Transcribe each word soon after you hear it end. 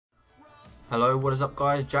Hello, what is up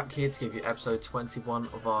guys, Jack here to give you episode 21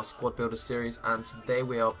 of our squad builder series, and today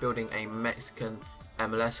we are building a Mexican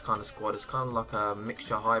MLS kind of squad. It's kind of like a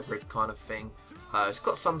mixture hybrid kind of thing. It's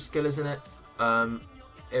got some skillers in it.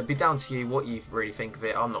 It'll be down to you what you really think of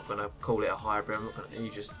it. I'm not going to call it a hybrid. I'm not gonna,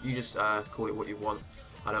 you just call it what you want.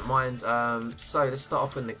 I don't mind. So let's start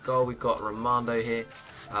off in the goal. We've got Romando here.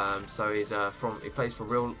 So he plays for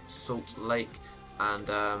Real Salt Lake.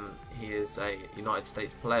 And he is a United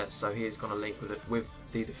States player, so he is going to link with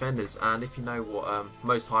the defenders. And if you know what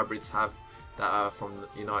most hybrids have that are from the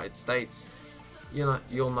United States,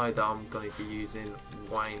 you'll know that I'm going to be using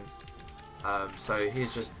Wayne. So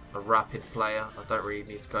he's just a rapid player. I don't really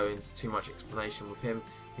need to go into too much explanation with him.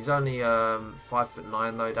 He's only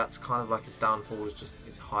 5'9" though. That's kind of like his downfall is just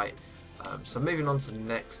his height. So moving on to the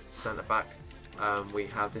next centre back, we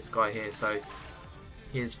have this guy here. So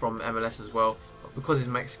he is from MLS as well. Because he's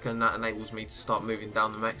Mexican, that enables me to start moving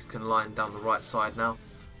down the Mexican line down the right side now.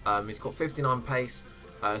 He's got 59 pace,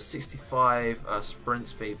 65 sprint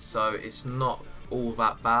speed, so it's not all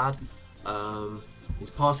that bad. His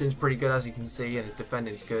passing is pretty good, as you can see, and his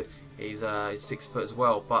defending is good. He's 6 foot as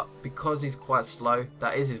well, but because he's quite slow,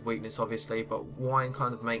 that is his weakness obviously, but Wine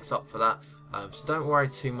kind of makes up for that. So don't worry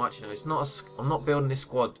too much. It's not I'm not building this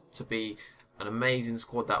squad to be an amazing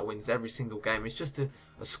squad that wins every single game. It's just a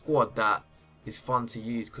squad that is fun to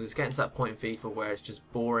use, because it's getting to that point in FIFA where it's just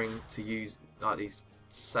boring to use like these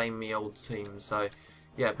samey old teams. So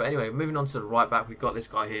yeah, but anyway, moving on to the right back, we've got this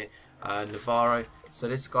guy here, Navarro. So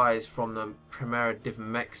this guy is from the Primera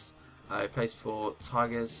Mexls. He plays for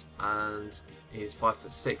Tigers and he's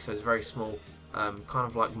 5'6", so he's very small, kind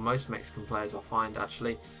of like most Mexican players I find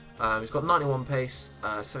actually. He's got 91 pace,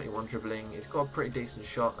 71 dribbling. He's got a pretty decent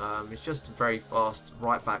shot. He's just very fast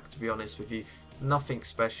right back, to be honest with you. Nothing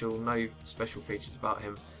special, no special features about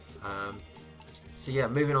him. So yeah,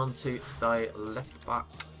 moving on to the left back,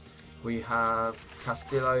 we have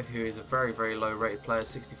Castillo, who is a very low rated player,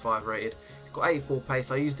 65 rated. He's got 84 pace.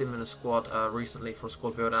 I used him in a squad recently for a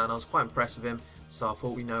squad builder, and I was quite impressed with him. So I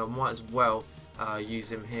thought, I might as well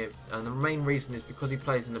use him here. And the main reason is because he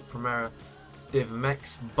plays in the Primera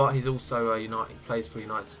Mexls, but he's also he plays for the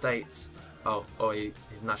United States.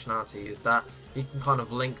 His nationality is that he can kind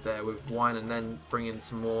of link there with Wine and then bring in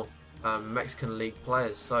some more Mexican League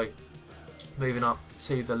players. So moving up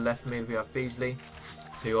to the left mid, we have Beasley,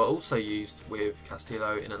 who are also used with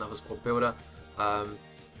Castillo in another squad builder.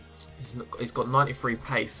 He's got 93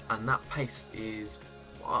 pace, and that pace is,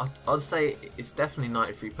 I'd say it's definitely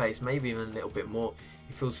 93 pace, maybe even a little bit more.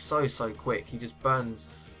 He feels so quick. He just burns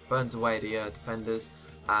away the defenders,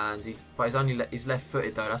 and but he's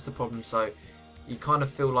left-footed though. That's the problem. So you kind of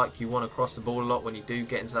feel like you want to cross the ball a lot when you do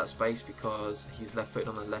get into that space, because he's left-footed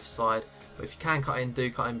on the left side. But if you can cut in, do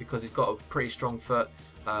cut in, because he's got a pretty strong foot.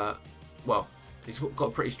 Well, he's got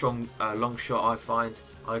a pretty strong long shot. I find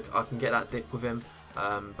I can get that dip with him.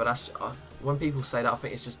 But that's when people say that, I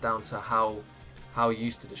think it's just down to how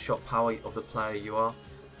used to the shot power of the player you are.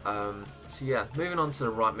 So yeah, moving on to the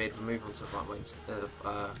right mid, we'll move on to the right mid instead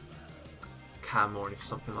of Cam or anything,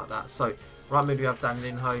 something like that. So right mid we have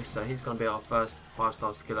Danilo, so he's going to be our first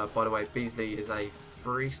 5-star skiller. By the way, Beasley is a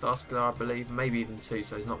 3-star skiller, I believe, maybe even 2,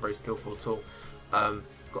 so he's not very skillful at all.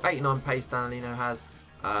 He's got 89 pace, Danilo has.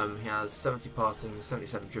 He has 70 passing,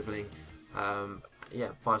 77 dribbling. Yeah,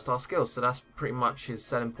 5-star skills, so that's pretty much his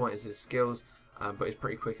selling point, is his skills, but he's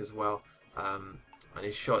pretty quick as well. And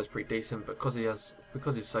his shot is pretty decent, because he's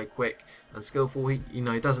so quick and skillful. He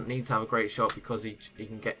doesn't need to have a great shot, because he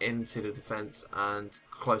can get into the defence and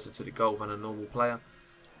closer to the goal than a normal player.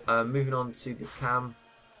 Moving on to the cam,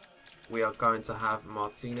 we are going to have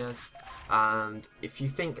Martinez. And if you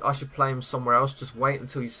think I should play him somewhere else, just wait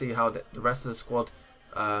until you see how the rest of the squad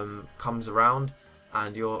comes around,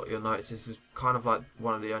 and you'll notice this is kind of like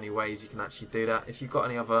one of the only ways you can actually do that. If you've got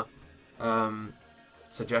any other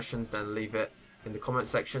suggestions, then leave it in the comment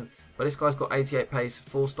section. But this guy's got 88 pace,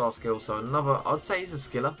 4-star skill, so I'd say he's a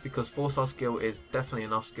skiller, because 4-star skill is definitely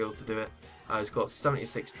enough skills to do it. He's got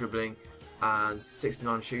 76 dribbling and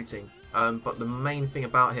 69 shooting. But the main thing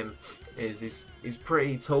about him is he's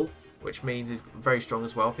pretty tall, which means he's very strong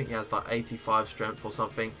as well. I think he has like 85 strength or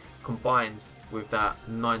something, combined with that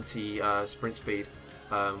 90 sprint speed,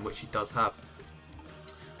 which he does have.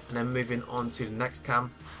 And then moving on to the next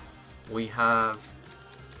cam, we have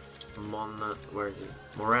where is he?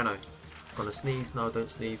 Moreno. Gonna sneeze? No, don't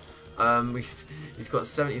sneeze. He's got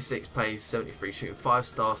 76 pace, 73 shooting,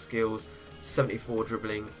 5-star skills, 74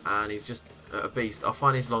 dribbling, and he's just a beast. I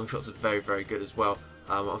find his long shots are very good as well.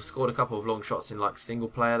 I've scored a couple of long shots in like single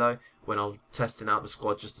player though, when I'm testing out the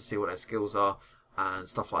squad just to see what their skills are. and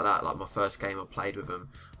stuff like that. Like my first game I played with him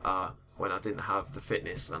when I didn't have the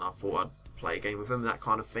fitness, and I thought I'd play a game with him, that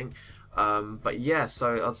kind of thing. But yeah,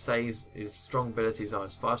 so I'd say his strong abilities are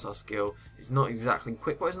his 5-star skill. He's not exactly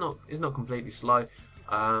quick, but he's not completely slow,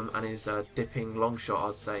 and his dipping long shot,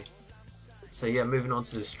 I'd say. So yeah, moving on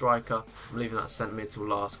to the striker. I'm leaving that centre mid till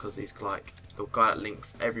last because he's like the guy that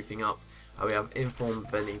links everything up. We have informed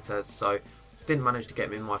Benitez, so didn't manage to get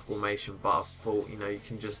him in my formation, but I thought, you know, you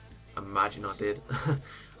can just imagine I did.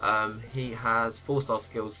 He has 4-star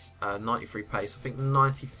skills, 93 pace, I think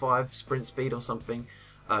 95 sprint speed or something.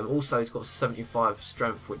 Also, he's got 75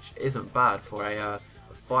 strength, which isn't bad for a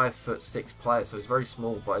 5'6" player. So he's very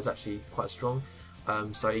small, but he's actually quite strong.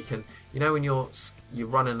 So he can, you know, when you're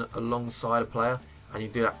running alongside a player and you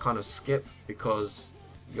do that kind of skip because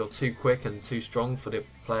you're too quick and too strong for the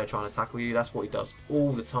player trying to tackle you. That's what he does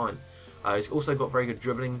all the time. He's also got very good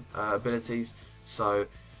dribbling abilities. So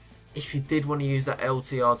if you did want to use that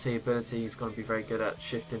LTRT ability, he's going to be very good at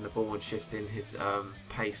shifting the ball and shifting his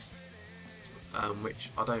pace,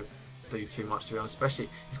 which I don't do too much, to be honest. Especially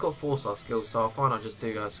he's got 4-star skills, so I find I just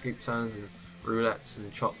do scoop turns and roulettes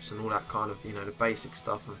and chops and all that kind of, you know, the basic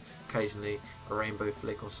stuff, and occasionally a rainbow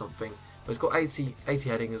flick or something. But he's got 80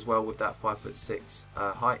 heading as well with that 5'6"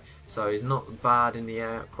 height, so he's not bad in the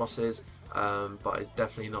air crosses, but he's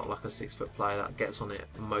definitely not like a 6-foot player that gets on it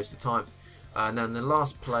most of the time. And then the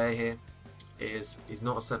last player here he's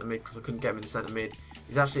not a centre mid because I couldn't get him in the centre mid.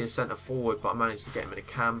 He's actually a centre forward, but I managed to get him in a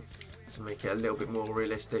cam to make it a little bit more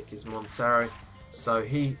realistic. Is Montero, so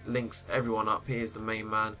he links everyone up. He is the main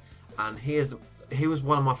man, and he was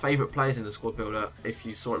one of my favourite players in the squad builder. If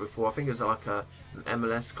you saw it before, I think it was like an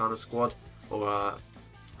MLS kind of squad, or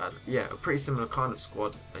yeah, a pretty similar kind of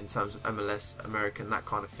squad in terms of MLS, American, that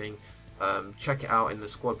kind of thing. Check it out in the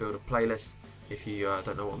squad builder playlist if you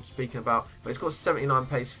don't know what I'm speaking about. But it's got 79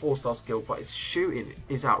 pace, 4-star skill, but his shooting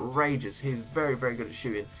is outrageous. He's very, very good at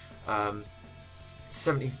shooting.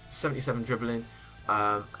 77 dribbling,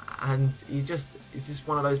 and he's just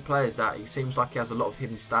one of those players that he seems like he has a lot of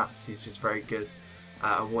hidden stats. He's just very good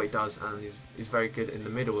at what he does, and he's very good in the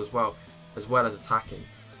middle as well as attacking.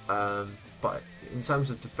 But in terms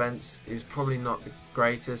of defence, he's probably not the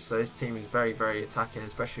greatest. So this team is very, very attacking,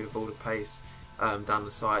 especially with all the pace down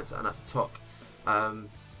the sides and at the top.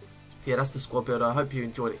 Yeah, that's the squad builder. I hope you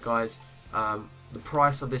enjoyed it, guys. The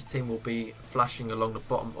price of this team will be flashing along the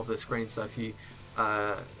bottom of the screen, so if you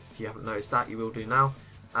haven't noticed that, you will do now.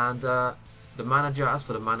 And the manager, as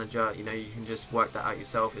for the manager, you know, you can just work that out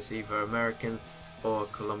yourself. It's either American or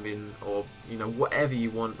Colombian, or, you know, whatever you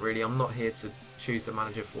want really. I'm not here to choose the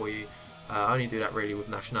manager for you. I only do that really with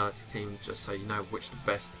nationality teams, just so you know which the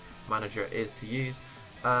best manager is to use.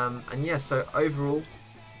 And yeah, so overall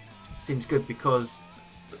seems good because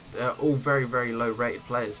they're all very, very low rated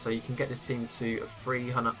players, so you can get this team to a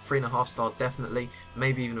 3.5 star definitely,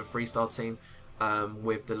 maybe even a 3-star team,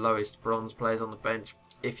 with the lowest bronze players on the bench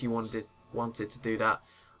if you wanted to do that.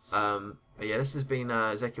 But yeah, this has been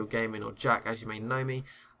Ezekiel Gaming, or Jack as you may know me,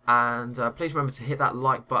 and please remember to hit that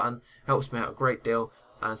like button, helps me out a great deal,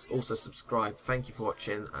 and also subscribe. Thank you for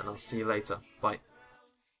watching, and I'll see you later. Bye.